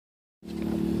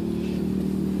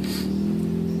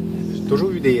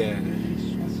Toujours eu des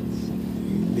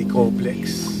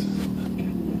complexes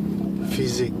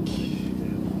physiques.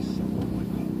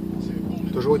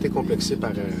 J'ai toujours été complexé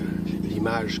par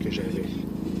l'image que j'avais.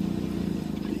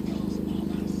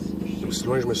 Aussi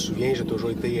loin que je me souviens, j'ai toujours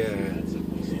été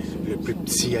le plus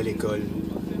petit à l'école.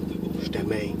 J'étais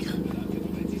maigre.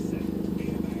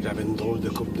 J'avais une drôle de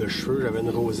coupe de cheveux, j'avais une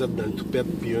rosette dans le toupette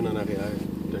puis une en arrière.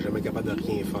 J'étais jamais capable de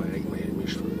rien faire avec mes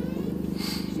cheveux.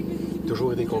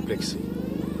 Toujours été complexé.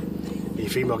 Les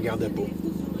filles me regardaient pas.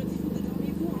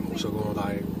 Au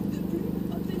secondaire.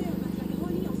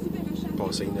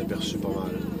 Passé inaperçu pas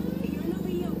mal.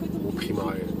 Au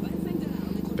primaire.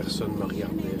 Personne me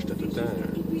regardait. J'étais tout le temps...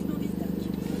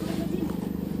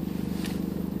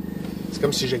 C'est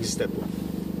comme si j'existais pas.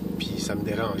 Puis ça me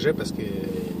dérangeait parce que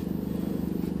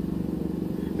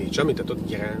mes chums étaient tous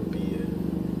grands. Puis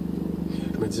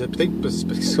je me disais peut-être parce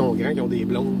qu'ils sont grands, qu'ils ont des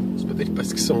blondes. C'est peut-être parce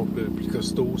qu'ils sont plus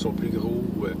costauds, sont plus gros,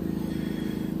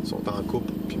 sont en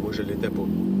couple. Puis moi je l'étais pas.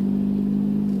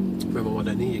 À un moment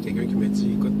donné, il y a quelqu'un qui m'a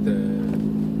dit écoute,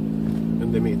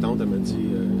 une de mes tantes, elle m'a dit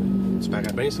tu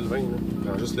parais bien, Sylvain, là.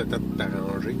 Prends juste le temps de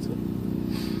t'arranger. Je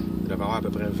devais avoir à peu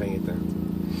près 20 ans.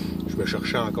 Je me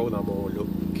cherchais encore dans mon look.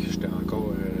 J'étais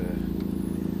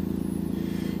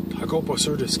encore pas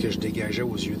sûr de ce que je dégageais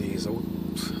aux yeux des autres,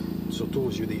 surtout aux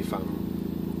yeux des femmes.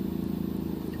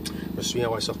 Je me souviens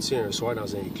avoir sorti un soir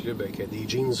dans un club avec des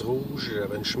jeans rouges,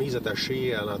 j'avais une chemise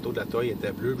attachée à l'entour de la taille, elle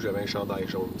était bleue, puis j'avais un chandail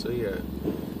jaune, tu sais,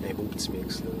 un beau petit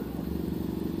mix, là,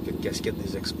 avec une casquette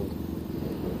des expos.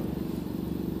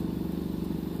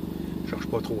 Je cherche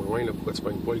pas trop loin, là, pourquoi tu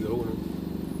pognes pas le gros, là?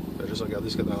 Fais juste regarder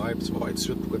ce que t'as l'air, puis tu vas voir tout de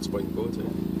suite pourquoi tu pognes pas, tu sais.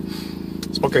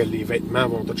 C'est pas que les vêtements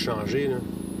vont tout changer, là,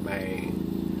 mais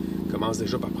commence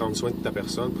déjà par prendre soin de ta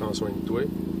personne, prendre soin de toi.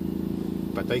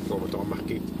 Peut-être qu'on va te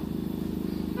remarquer.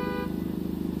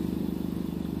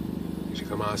 J'ai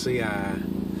commencé à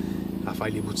faire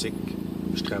les boutiques.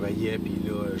 Je travaillais, puis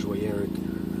là, je voyais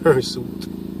un suit.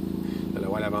 J'allais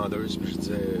voir la vendeuse, puis je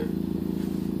disais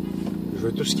je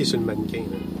veux tout ce qui est sur le mannequin.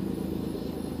 Là.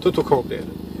 Tout au complet. Là.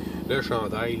 Le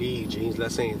chandail, les jeans, la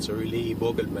ceinture, les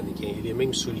bas que le mannequin, les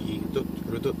mêmes souliers, tout.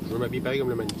 Je veux tout. Je veux m'habiller pareil comme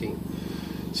le mannequin.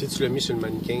 Si tu l'as mis sur le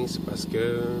mannequin, c'est parce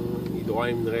que il doit avoir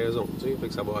une raison, tu sais, fait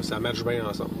que ça matche bien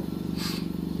ensemble.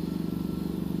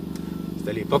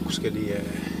 C'était à l'époque où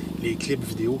les clips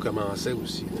vidéo commençaient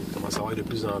aussi. Il commençait à avoir de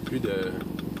plus en plus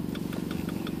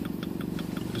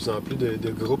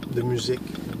de groupes de musique,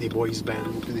 des boys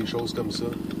bands, puis des choses comme ça.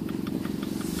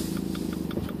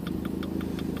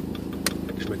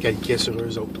 Je me calquais sur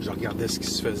eux autres, je regardais ce qui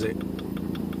se faisait.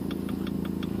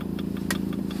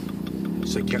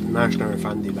 Secrètement, j'étais un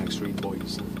fan des Backstreet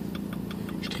Boys.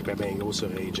 Je tripais bien gros sur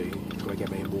AJ. Je trouvais qu'il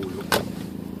avait un beau look.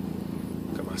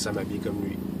 Je commençais à m'habiller comme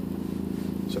lui.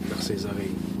 Se percer ses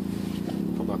oreilles.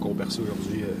 Ils sont encore percés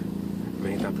aujourd'hui,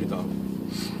 20 ans plus tard.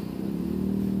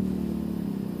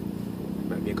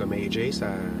 M'habiller comme AJ,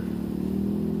 ça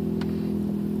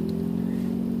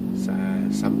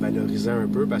me valorisait un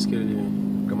peu parce que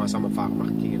je commençais à me faire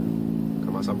remarquer. Je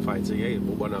commençais à me faire dire hey,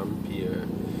 beau bonhomme, puis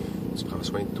tu prends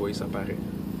soin de toi et ça paraît.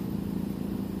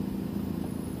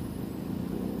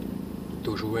 J'ai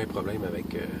toujours eu un problème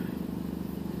avec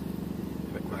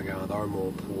ma grandeur,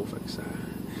 mon poids, fait que ça,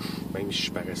 même si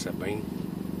je paraissais bien,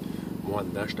 moi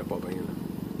dedans j'étais pas bien.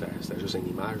 C'était juste une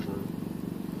image. Là.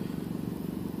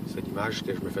 C'est l'image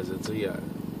que je me faisais dire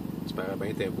tu parais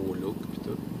bien, t'as un beau look pis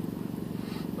tout.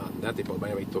 Mais en dedans t'es pas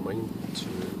bien avec toi-même.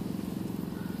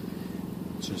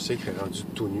 Tu le sais que rendu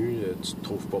tout nu, tu te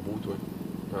trouves pas beau toi.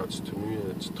 Rendu tout nu,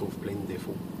 tu te trouves plein de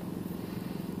défauts.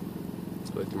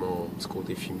 Ça va être mon petit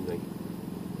côté féminin.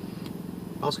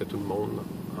 Je pense que tout le monde,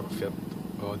 en fait,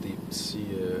 a des petits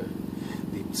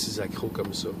accros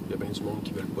comme ça. Il y a bien du monde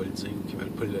qui ne veulent pas le dire ou qui ne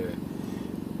veulent pas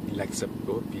ils l'acceptent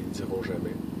pas, puis ils le diront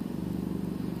jamais.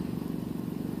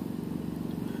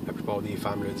 La plupart des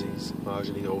femmes le disent. Ah,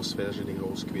 j'ai des grosses fesses, j'ai des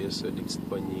grosses cuisses, des petites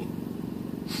poignées.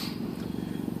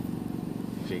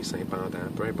 J'ai les seins pendants,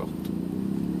 peu importe.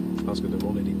 Je pense que tout le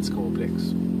monde a des petits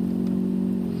complexes.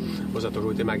 Moi, ça a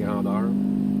toujours été ma grandeur. Ça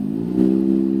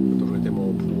a toujours été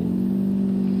mon poids.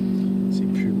 C'est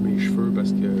plus mes cheveux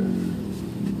parce que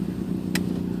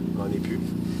j'en ai plus.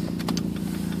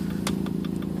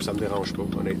 Ça me dérange pas,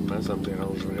 honnêtement. Ça me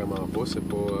dérange vraiment pas. C'est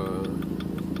pas...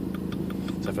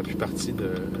 ça fait plus partie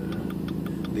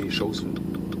des choses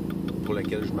pour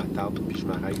lesquelles je m'attarde puis je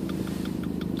m'arrête.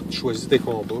 Tu choisis tes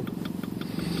combats.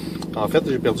 En fait,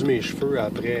 j'ai perdu mes cheveux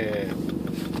après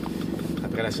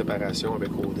la séparation avec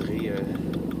Audrey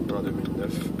en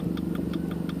 2009.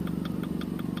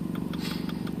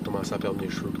 J'ai commencé à perdre mes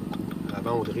cheveux beaucoup.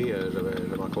 Avant Audrey,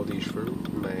 j'avais encore des cheveux,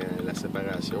 mais la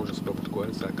séparation. Je sais pas pourquoi.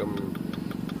 Ça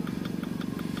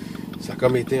a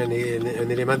comme été un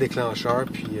élément déclencheur.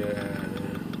 Puis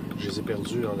je les ai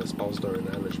perdus en l'espace d'un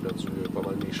an. J'ai perdu pas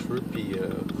mal mes cheveux. Puis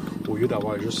au lieu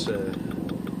d'avoir juste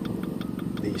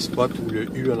des spots où le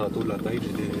U en entour de la tête,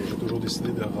 j'ai toujours décidé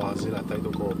de raser la tête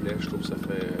au complet. Je trouve que ça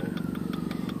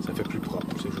fait plus propre.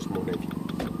 C'est juste mon avis.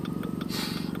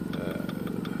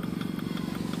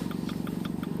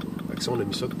 Fait que ça, on a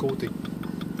mis ça de côté.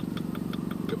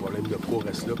 Le problème de peau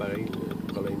reste là, pareil.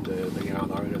 Le problème de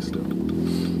grandeur reste là.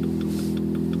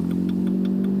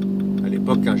 À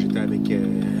l'époque, quand j'étais avec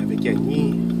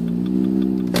Annie,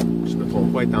 je me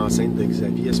trompe pas, être enceinte de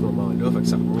Xavier à ce moment-là. Fait que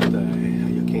ça remonte à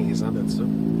il y a 15 ans de ça.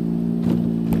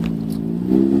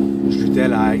 Je luttais à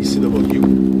la ICW.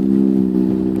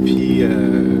 Puis, il y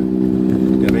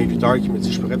avait un lutteur qui me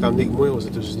dit: je pourrais t'emmener avec moi aux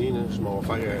États-Unis. Là. Je m'en vais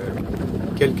faire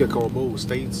quelques combats aux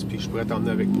States, puis je pourrais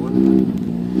t'emmener avec moi.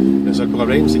 Le seul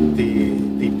problème, c'est que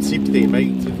t'es petit et t'es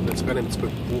maigre. Il faut que tu prennes un petit peu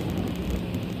de poids.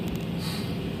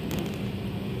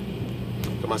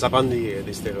 Commence à prendre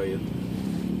des stéroïdes.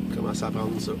 Commence à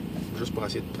prendre ça, juste pour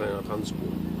essayer de prendre du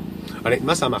poids.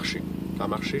 Honnêtement, ça a marché. Ça a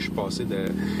marché, je suis passé de...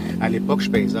 À l'époque, je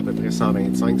pesais à peu près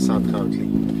 125, 130 livres.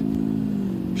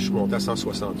 Puis je suis monté à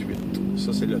 168.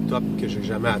 Ça, c'est le top que j'ai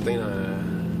jamais atteint,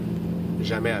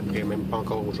 jamais après, même pas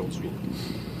encore aujourd'hui.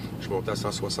 Je suis monté à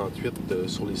 168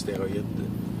 sur les stéroïdes.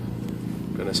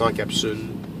 Je prenais ça en capsule.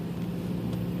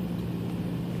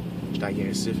 J'étais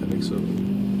agressif avec ça.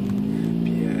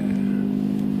 Puis,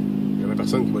 il y a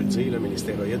personne qui va le dire, là, mais les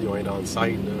stéroïdes, ils ont un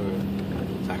downside. Là,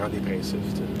 ça rend dépressif.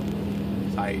 T'sais.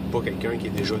 Ça aide pas quelqu'un qui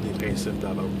est déjà dépressif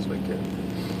d'avance.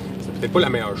 C'est peut-être pas la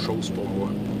meilleure chose pour moi.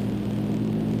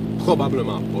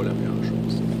 Probablement pas la meilleure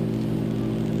chose.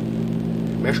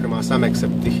 Mais je commençais à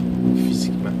m'accepter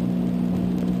physiquement.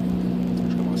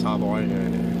 Je commençais à avoir des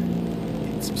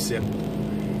petits biceps,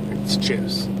 un petit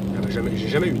chest. J'ai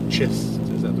jamais eu de chest.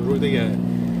 Ça a toujours été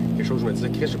quelque chose où je me disais: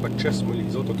 Chris, j'ai pas de chest. Moi,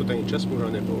 les autres ont tout un chest, moi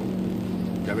j'en ai pas.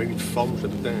 J'ai jamais eu de forme, j'étais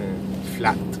tout le temps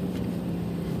flat.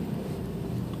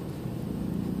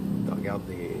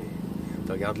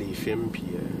 Tu regardes les films, puis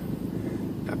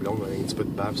ta blonde a un petit peu de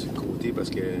bave sur le côté parce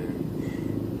que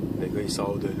le gars il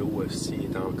sort de l'eau, il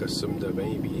est en costume de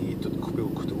bain, puis il est tout coupé au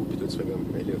couteau, puis tout se fait comme: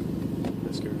 mais là,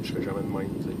 parce que je serais jamais de même,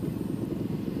 tu sais.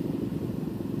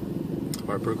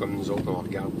 Un peu comme nous autres, on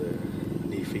regarde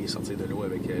les filles sortir de l'eau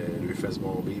avec leurs fesses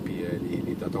bombées, puis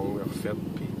les totons refaites,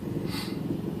 puis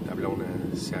ta blonde,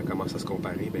 si elle commence à se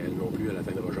comparer, ben elle non plus, elle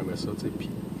n'atteindra jamais ça, tu sais, puis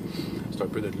c'est un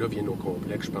peu de là viennent nos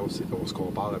complexes, je pense, c'est qu'on se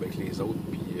compare avec les autres,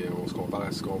 puis on se compare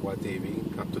à ce qu'on voit à la TV,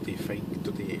 quand tout est fake,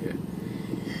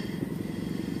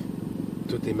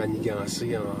 tout est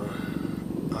manigancé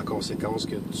en conséquence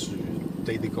que tu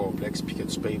aies des complexes, puis que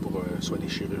tu payes pour soit des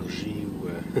chirurgies ou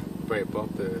peu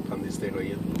importe, prendre des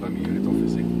stéroïdes pour améliorer ton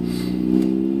physique.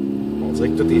 On dirait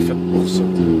que tout est fait pour ça.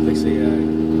 Fait que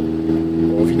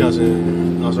on vit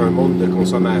dans un monde de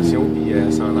consommation, puis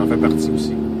ça en fait partie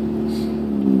aussi.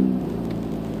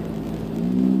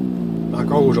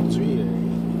 Encore aujourd'hui,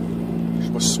 je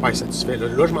suis pas super satisfait.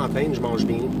 Là je m'entraîne, je mange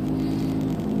bien.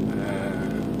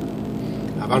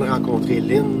 Avant de rencontrer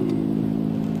Lynn,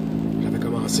 j'avais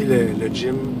commencé le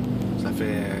gym. Ça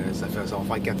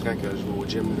va faire 4 ans que je vais au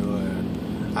gym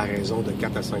là, à raison de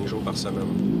 4 à 5 jours par semaine.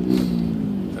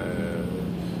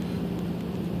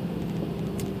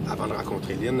 Avant de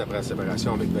rencontrer Lynn, après la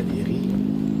séparation avec Valérie,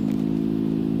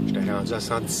 j'étais rendu à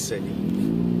 117 livres.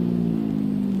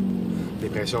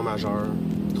 Dépression majeure,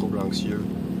 trouble anxieux,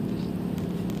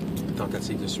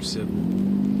 tentative de suicide.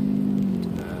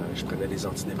 Je prenais des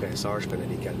antidépresseurs, je prenais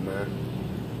des calmants.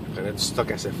 Je prenais du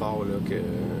stock assez fort là, que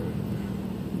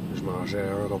je mangeais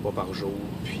un repas par jour.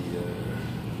 Puis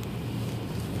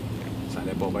ça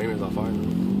allait pas bien mes affaires. Là.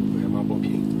 Vraiment pas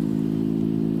bien.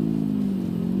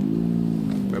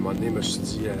 À un moment donné, je me suis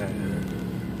dit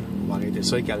on va arrêter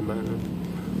ça les calmants. Là.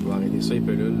 On va arrêter ça les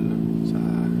pilules. Là.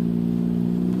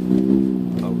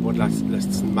 Ça va pas de la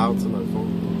style de marde, ça, dans le fond.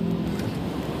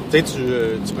 Tu sais,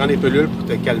 tu prends des pilules pour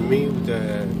te calmer ou te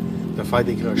faire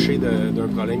décrocher d'un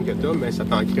problème que tu as, mais ça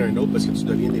t'en crée un autre parce que tu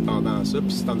deviens dépendant à ça,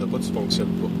 puis si t'en as pas, tu fonctionnes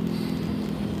pas.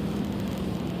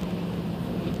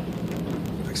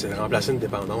 Fait que c'est de remplacer une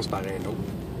dépendance par un autre.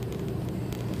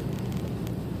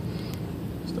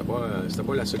 C'était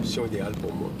pas la solution idéale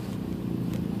pour moi.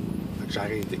 Fait que j'ai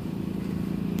arrêté.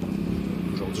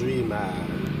 Aujourd'hui,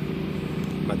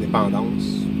 ma dépendance,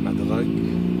 ma drogue,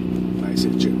 ben, c'est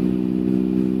le gym.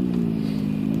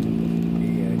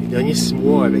 Les derniers 6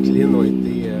 mois avec Lynn ont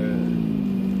été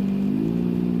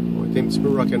un petit peu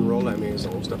rock'n'roll à la maison.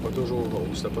 C'était pas toujours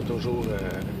rose, c'était pas toujours...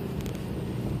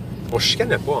 On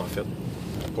chicanait pas, en fait.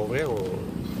 Pour vrai,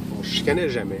 on on se chicanait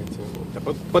jamais. T'sais. On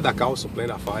n'était pas d'accord sur plein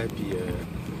d'affaires, puis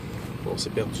on s'est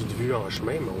perdu de vue en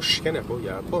chemin, mais on se chicanait pas. Il n'y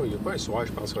a pas un soir,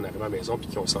 je pense, qu'on arrivait à la maison, puis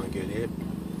qu'on s'engueulait.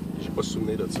 J'ai pas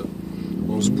souvenir de ça.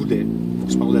 On se boudait, on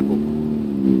se parlait pas.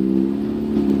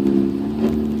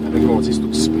 Avec mon dit, c'est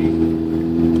aussi pris.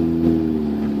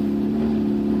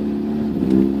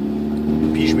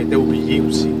 Puis je m'étais oublié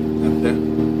aussi, là-dedans.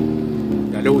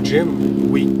 D'aller au gym,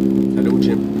 oui, d'aller au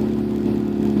gym.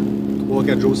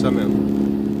 3-4 jours semaine.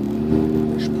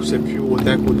 Je poussais plus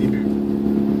autant qu'au début.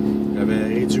 J'avais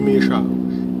réduit mes charges.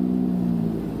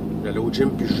 J'allais au gym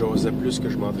puis je jasais plus que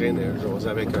je m'entraînais. Je jasais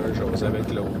avec un, je jasais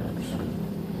avec l'autre.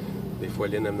 Des fois,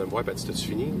 Lynn aime me voir, puis elle dit, t'as-tu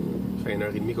fini? Ça fait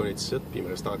 1h30 qu'on est ici, puis il me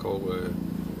restait encore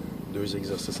 2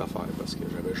 exercices à faire parce que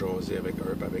j'avais jasé avec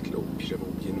un puis avec l'autre, puis j'avais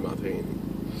oublié de m'entraîner.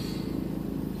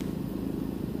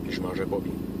 Puis je mangeais pas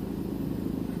bien.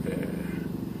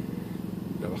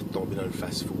 D'avoir retombé dans le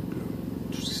fast-food, là.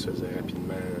 Tout ce qui se faisait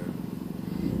rapidement.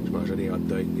 Je mangeais des hot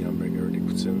dogs, des hamburgers, des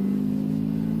poutines.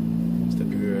 C'était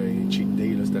plus un cheat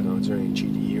day, là, c'était rendu un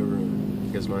cheat year.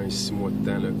 Quasiment 6 mois de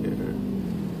temps là,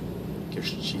 que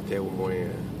je cheatais au moins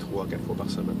 3-4 fois par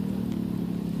semaine.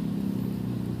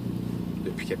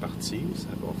 Depuis qu'elle est partie, ça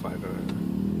va faire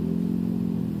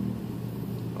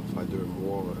 2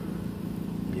 mois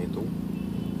bientôt.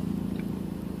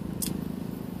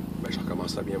 Ben, je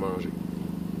recommence à bien manger.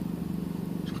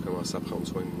 Je recommence à prendre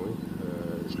soin de moi.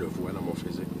 Je le vois dans mon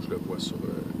physique, je le vois sur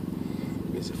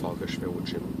les efforts que je fais au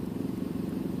gym.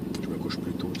 Je me couche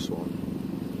plus tôt le soir.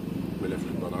 Je me lève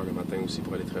plus de bonne heure le matin aussi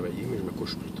pour aller travailler, mais je me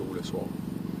couche plus tôt le soir.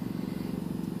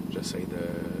 J'essaie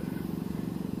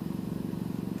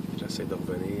de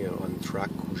revenir on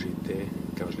track où j'étais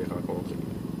quand je l'ai rencontré.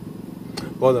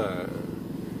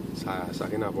 Ça n'a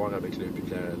rien à voir avec le but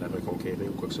de la reconquérir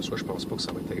ou quoi que ce soit. Je pense pas que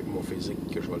ça va être avec mon physique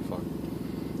que je vais le faire.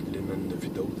 Lynn en a vu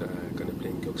d'autres, elle connaît plein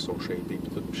de gars qui sont shapés et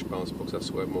tout, puis je pense pas que ça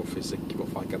soit mon physique qui va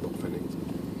faire qu'elle va revenir.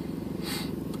 Je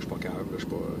suis pas capable, je suis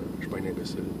pas un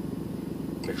imbécile.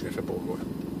 Mais je le fais pour moi.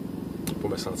 Pour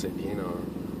me sentir bien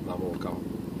dans mon corps.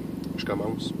 Je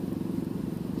commence.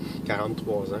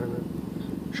 43 ans, là,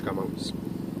 je commence.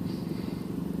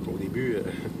 Au début,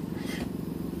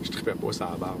 je tripais pas sur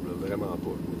la barbe, là, vraiment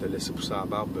pas. Je m'étais laissé pousser la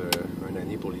barbe une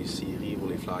année pour les séries, pour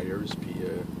les Flyers, puis il y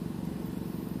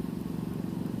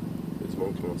a du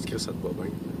monde qui m'ont dit que ça te va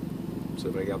bien. Tu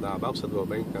devrais garder la barbe, ça te va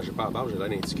bien. Quand j'ai pas la barbe, j'ai l'air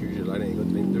d'un petit cul, j'ai l'air d'un gars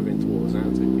de 22-23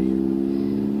 ans, tu sais, puis,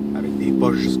 avec des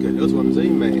poches jusque-là, tu vas me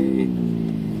dire, mais j'ai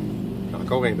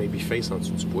encore un baby face en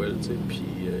dessous du poil, tu sais, puis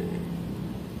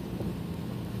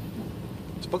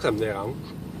c'est pas que ça me dérange.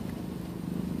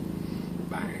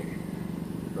 Ben,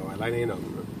 j'aurais l'air d'un homme,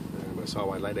 là. J'aimerais ça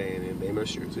avoir l'air d'un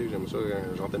monsieur, tu sais. J'aime ça,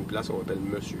 quand j'entre une place, on m'appelle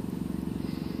monsieur.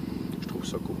 Je trouve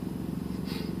ça cool.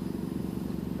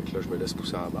 Fait que là, je me laisse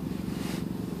pousser à la barbe.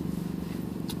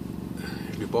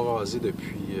 Je l'ai pas rasé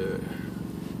depuis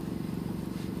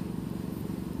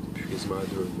quasiment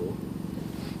 2 mois.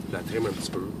 Je la trime un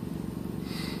petit peu.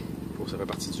 Bon, ça fait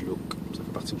partie du look. Ça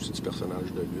fait partie aussi du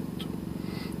personnage de lutte. Ça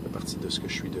fait partie de ce que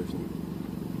je suis devenu.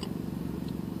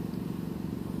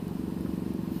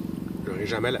 J'aurai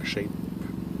jamais la shape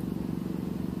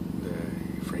de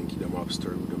Frankie the Mobster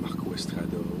ou de Marco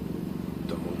Estrada ou de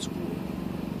Thomas Dubois.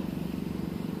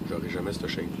 J'aurai jamais cette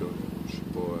shape-là. Je suis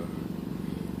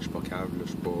pas cave, je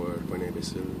suis pas un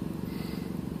imbécile.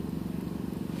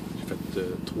 J'ai fait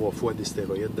 3 fois des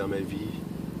stéroïdes dans ma vie.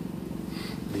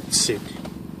 Des petits cycles.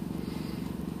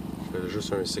 Je faisais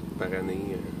juste un cycle par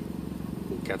année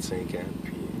aux 4-5 ans.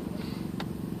 Puis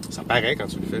ça paraît quand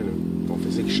tu le fais. Là. Ton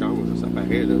physique change, ça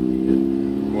paraît. Là. Puis,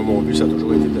 moi, mon but, ça a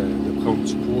toujours été de prendre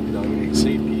du poids et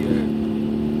d'engraisser. Puis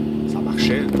ça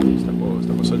marchait.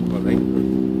 C'était pas ça le problème. Là.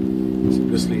 C'est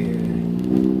plus les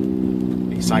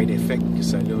side effects que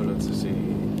ça a. Là,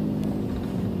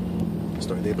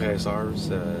 c'est un dépresseur,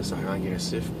 ça rend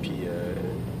agressif, puis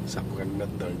ça pourrait me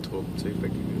mettre dans le trouble. Fait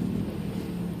que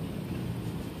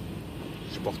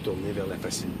je suis pas retourné vers la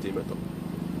facilité, mettons.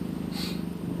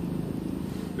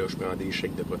 Là, je prends des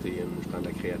shakes de protéines, je prends de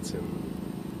la créatine.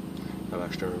 J'avais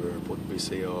acheté un pot de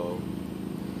BCA.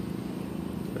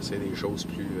 J'essaie des choses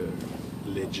plus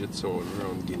legit, si on veut,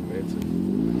 entre guillemets. T'sais.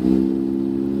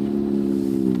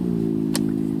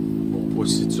 Mon poids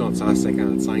se situe entre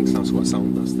 155 et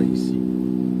 160 dans ce temps-ci.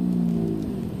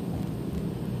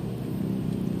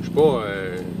 Je suis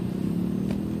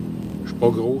pas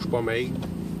gros, je suis pas maigre.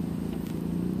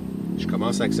 Je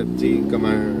commence à accepter comment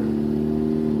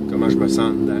je me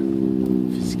sens dedans.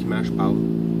 Physiquement, je parle.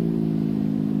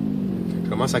 Je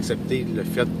commence à accepter le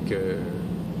fait que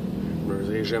je ne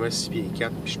mesurerai jamais 6 pieds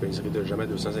 4 puis je pèserai jamais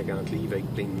 250 livres avec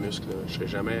plein de muscles. Là. Je serai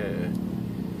jamais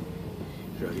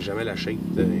j'aurai jamais la shape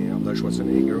d'Arnold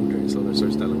Schwarzenegger ou d'un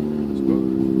Sylvester Stallone.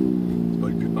 C'est pas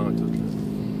le but pantoute, là.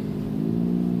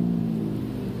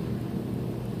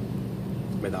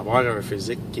 Mais d'avoir un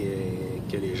physique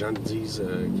que les gens te disent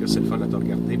que c'est le fun à te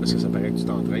regarder parce que ça paraît que tu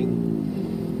t'entraînes,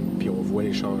 puis on voit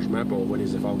les changements, puis on voit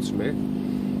les efforts que tu mets,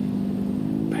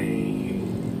 ben,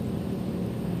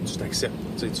 tu t'acceptes.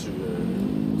 Tu sais,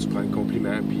 tu prends le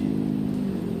compliment, puis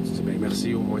tu dis, ben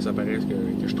merci, au moins ça paraît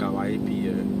que je travaille, puis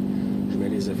je mets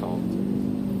les efforts.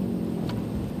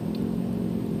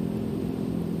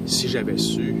 Si j'avais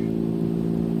su,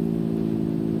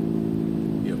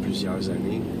 il y a plusieurs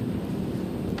années,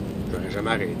 j'aurais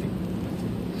jamais arrêté.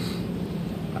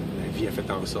 La vie a fait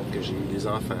en sorte que j'ai eu des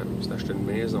enfants, je me suis acheté une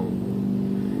maison,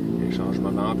 un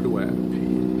changement d'emploi, puis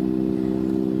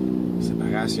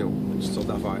séparation, toutes sortes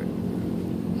d'affaires.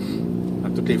 À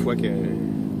toutes les fois que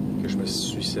je me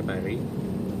suis séparé,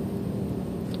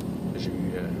 j'ai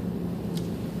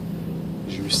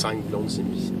eu 5 blondes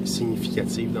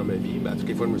significatives dans ma vie. Ben, à toutes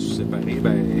les fois que je me suis séparé,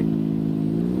 ben,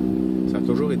 ça a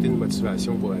toujours été une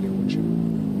motivation pour aller au gym.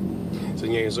 C'est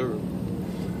niaiseux.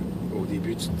 Au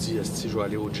début, tu te dis, si je vais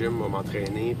aller au gym, je vais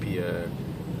m'entraîner, puis je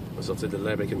vais sortir de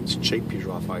là avec une petite shape, puis je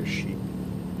vais en faire chier.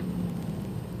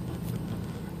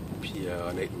 Puis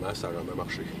honnêtement, ça n'a jamais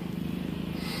marché.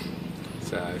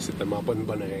 C'est tellement pas une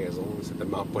bonne raison, c'est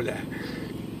tellement pas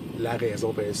la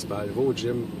raison principale. Va au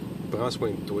gym, prends soin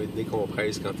de toi,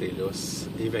 décompresse quand t'es là,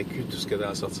 évacue tout ce que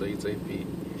t'as à sortir, tu sais, puis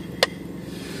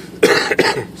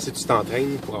si tu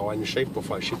t'entraînes pour avoir une shape pour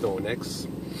faire chier ton ex,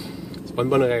 c'est pas une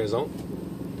bonne raison,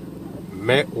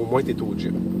 mais au moins t'es au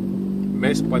gym.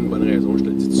 Mais c'est pas une bonne raison, je te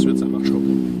le dis tout de suite, ça marchera pas.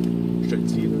 Je te le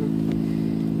dis, là,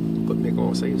 pas de mes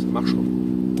conseils, ça marchera pas.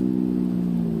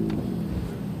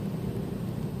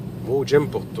 Va au gym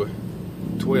pour toi.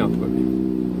 Toi en premier.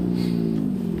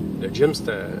 Le gym,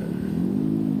 c'est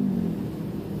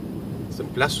une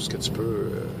place où tu peux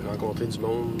rencontrer du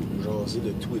monde, jaser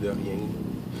de tout et de rien.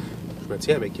 Je me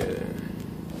tiens avec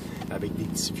des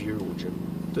petits vieux au gym.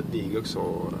 Tous des gars qui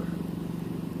sont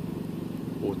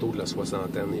autour de la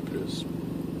soixantaine et plus.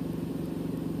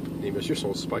 Les messieurs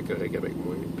sont super corrects avec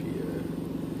moi. Puis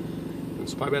une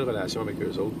super belle relation avec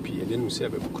eux autres. Puis Hélène aussi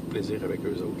avait beaucoup de plaisir avec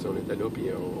eux autres. T'sais, on était là, puis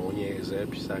on niaisait.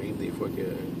 Puis ça arrive des fois que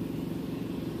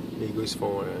les gars ils se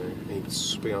font un petit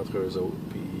souper entre eux autres.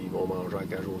 Puis ils vont manger à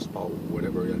cage au sport ou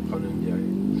whatever. Ils vont prendre une bière.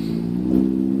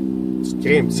 Tu te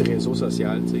crées un petit réseau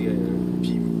social.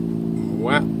 Puis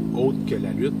moi, autre que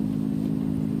la lutte,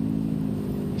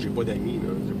 j'ai pas d'amis.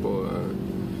 J'ai pas...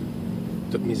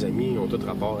 tous mes amis ont tout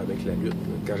rapport avec la lutte.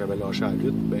 Quand j'avais lâché la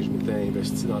lutte, ben, je m'étais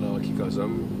investi dans le hockey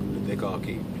cosum, le deck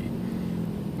hockey, puis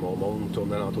mon monde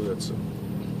tournait alentour de ça.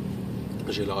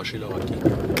 J'ai lâché le hockey.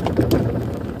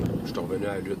 Je suis revenu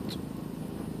à la lutte.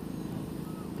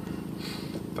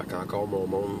 Fait qu'encore mon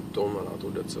monde tourne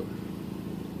alentour de ça.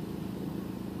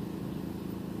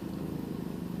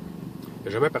 Il n'y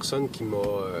a jamais personne qui m'a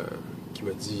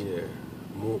dit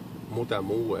mot à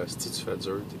mot, si tu fais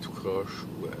dur, t'es tout croche,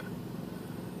 ou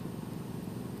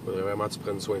faudrait vraiment que tu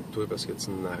prennes soin de toi parce que tu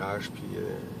m'arraches puis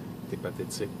t'es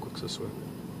pathétique, quoi que ce soit.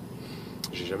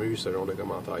 J'ai jamais eu ce genre de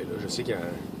commentaires-là. Je sais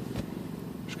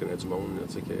je connais du monde,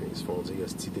 tu sais, qu'ils se font dire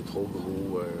si t'es trop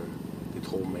gros, t'es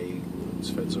trop maigre,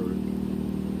 tu fais dur.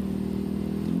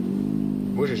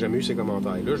 Moi, j'ai jamais eu ces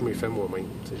commentaires-là, je me les fais moi-même.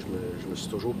 Je me suis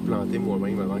toujours planté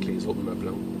moi-même avant que les autres me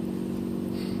plantent.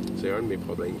 C'est un de mes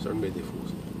problèmes, c'est un de mes défauts.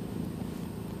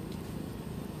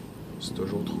 Je me suis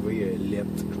toujours trouvé laide,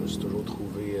 je me suis toujours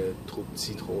trouvé trop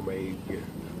petit, trop maigre,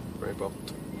 peu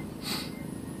importe.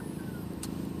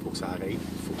 Faut que ça arrête,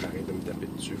 faut que j'arrête de me taper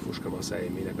dessus, faut que je commence à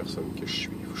aimer la personne que je suis,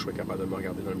 faut que je sois capable de me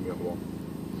regarder dans le miroir.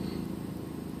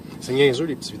 C'est niaiseux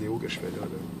les petites vidéos que je fais là.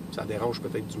 Ça dérange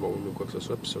peut-être du monde ou quoi que ce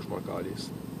soit, puis ça je m'en calisse.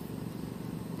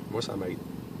 Moi ça m'aide.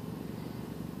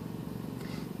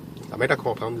 Ça m'aide à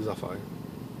comprendre des affaires.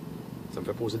 Ça me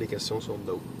fait poser des questions sur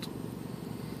d'autres.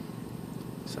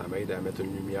 Ça m'aide à mettre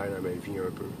une lumière dans ma vie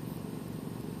un peu.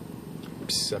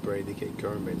 Puis si ça peut aider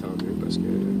quelqu'un, ben tant mieux, parce que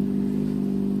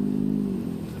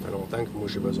ça fait longtemps que moi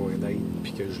j'ai besoin d'aide,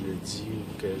 puis que je le dis,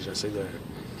 ou que j'essaie de...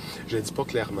 Je le dis pas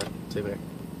clairement, c'est vrai.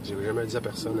 J'ai jamais dit à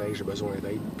personne, hey, j'ai besoin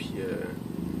d'aide, puis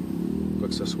quoi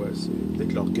que ce soit. C'est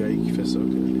peut-être l'orgueil qui fait ça,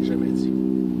 que je l'ai jamais dit.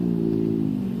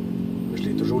 Mais je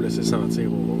l'ai toujours laissé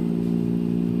sentir au monde.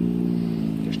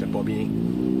 Que j'étais pas bien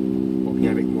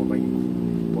avec moi-même.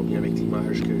 Pas bien avec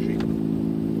l'image que j'ai,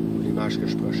 ou l'image que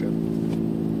je projette.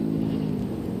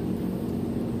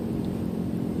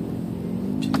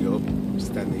 Puis là,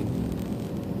 cette année,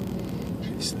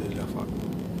 j'ai décidé de le faire.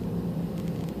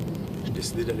 J'ai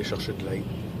décidé d'aller chercher de l'aide.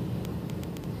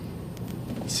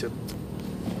 Ici,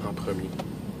 en premier.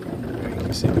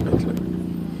 régler ces limites-là.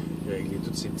 Régler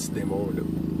tous ces petits démons-là.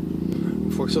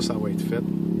 Une fois que ça va être fait,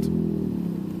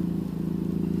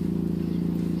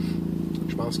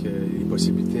 je pense que les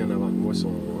possibilités en avant de moi sont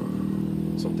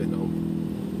énormes.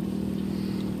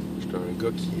 Je suis un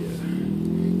gars qui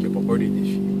n'a pas peur des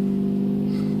défis.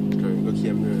 Je suis un gars qui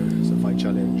aime se faire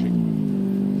challenger.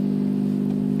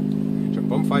 J'aime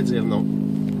pas me faire dire non.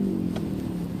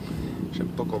 J'aime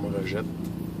pas qu'on me rejette.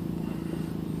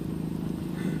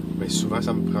 Mais souvent,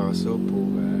 ça me prend ça pour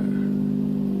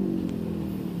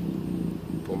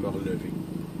me relever.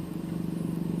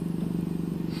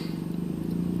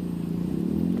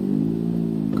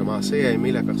 Commencer à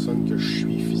aimer la personne que je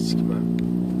suis physiquement.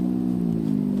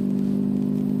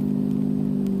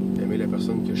 Aimer la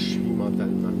personne que je suis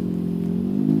mentalement.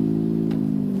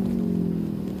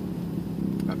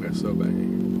 Après ça, ben,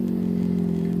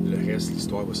 le reste,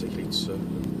 l'histoire va s'écrire tout seul.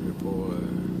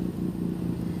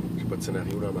 J'ai pas de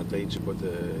scénario dans ma tête, j'ai pas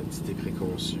d'idée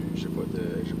préconçue, j'ai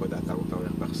pas d'attente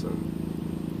envers personne.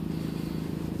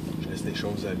 Je laisse les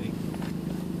choses aller.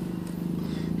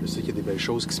 Je sais qu'il y a des belles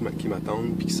choses qui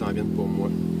m'attendent et qui s'en viennent pour moi.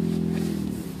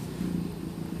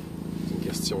 C'est une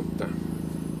question de temps.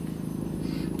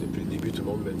 Depuis le début, tout le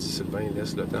monde me dit « Sylvain,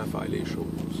 laisse le temps faire les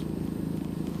choses. »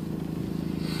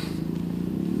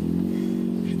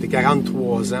 J'étais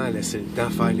 43 ans à laisser le temps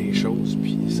faire les choses,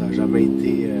 puis ça n'a jamais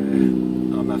été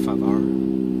en ma faveur.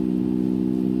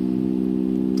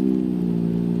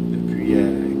 Depuis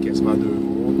quasiment 2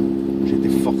 mois, j'ai été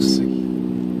forcé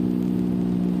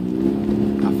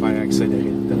à faire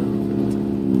accélérer le temps, en fait.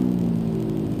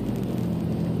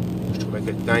 Je trouvais que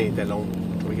le temps était long.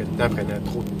 Je trouvais que le temps prenait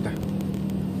trop de temps.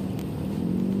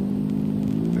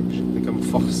 Fait que j'étais comme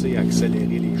forcé à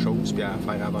accélérer les choses puis à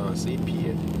faire avancer, puis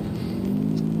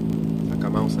ça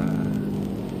commence à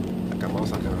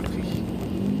rentrer.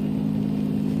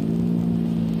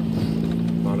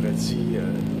 Vendredi,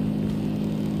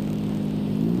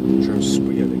 j'ai un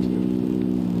souper avec lui.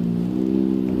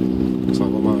 On s'en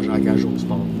va manger à la cage au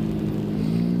sport.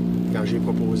 Quand j'ai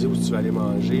proposé où tu vas aller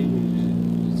manger,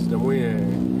 j'ai dit donne-moi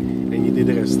une idée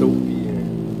de resto, puis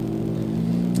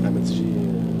elle m'a dit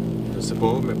je sais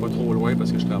pas, mais pas trop loin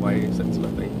parce que je travaille samedi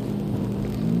matin.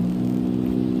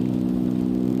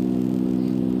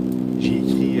 J'ai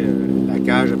écrit la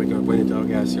cage avec un point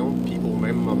d'interrogation, puis au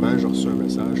même moment, j'ai reçu un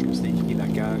message que c'était écrit la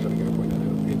cage avec un point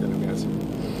d'interrogation.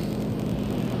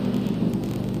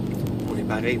 On est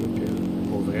pareil, donc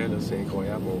pour vrai, là, c'est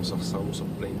incroyable, on se ressemble sur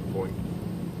plein de points.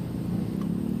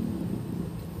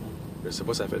 Je sais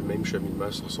pas, ça fait le même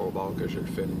cheminement sur son bord que je le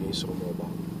fais le mien sur mon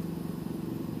bord.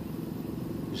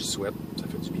 J'y souhaite, ça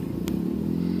fait du bien.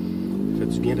 Ça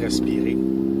fait du bien de respirer.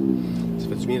 Ça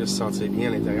fait du bien de se sentir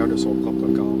bien à l'intérieur de son propre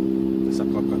corps, de sa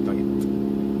propre tête.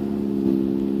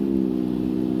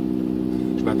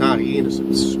 Je m'attends à rien de ce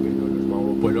petit souper-là. Je m'en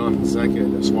vais pas là en me disant que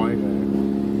le soir,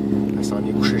 elle s'en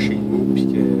est couchée chez nous puis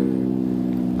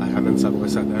qu'elle ramène sa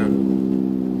brosse à dents. Là.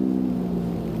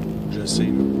 Je sais, là.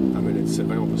 Elle me l'a dit,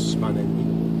 Sylvain, on va se suspendre la nuit.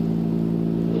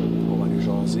 On va aller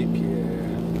jaser puis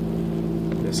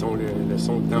laissons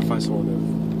le temps faire son œuvre.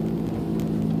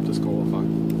 Tout ce qu'on va faire.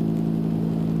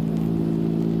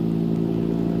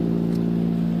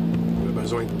 On a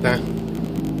besoin de temps.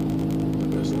 On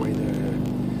a besoin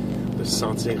de se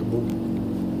sentir beau.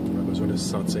 On a besoin de se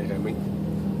sentir aimé.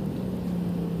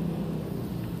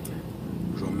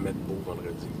 Je vais me mettre beau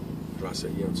vendredi. Je vais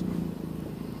essayer en tout cas.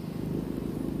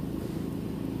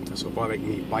 Ça ne sera pas avec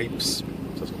mes pipes, ça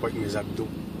ne sera pas avec mes abdos.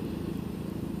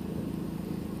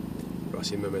 Je vais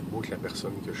essayer de me mettre beau avec la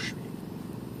personne que je suis.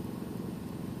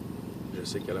 Je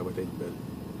sais qu'elle va être belle.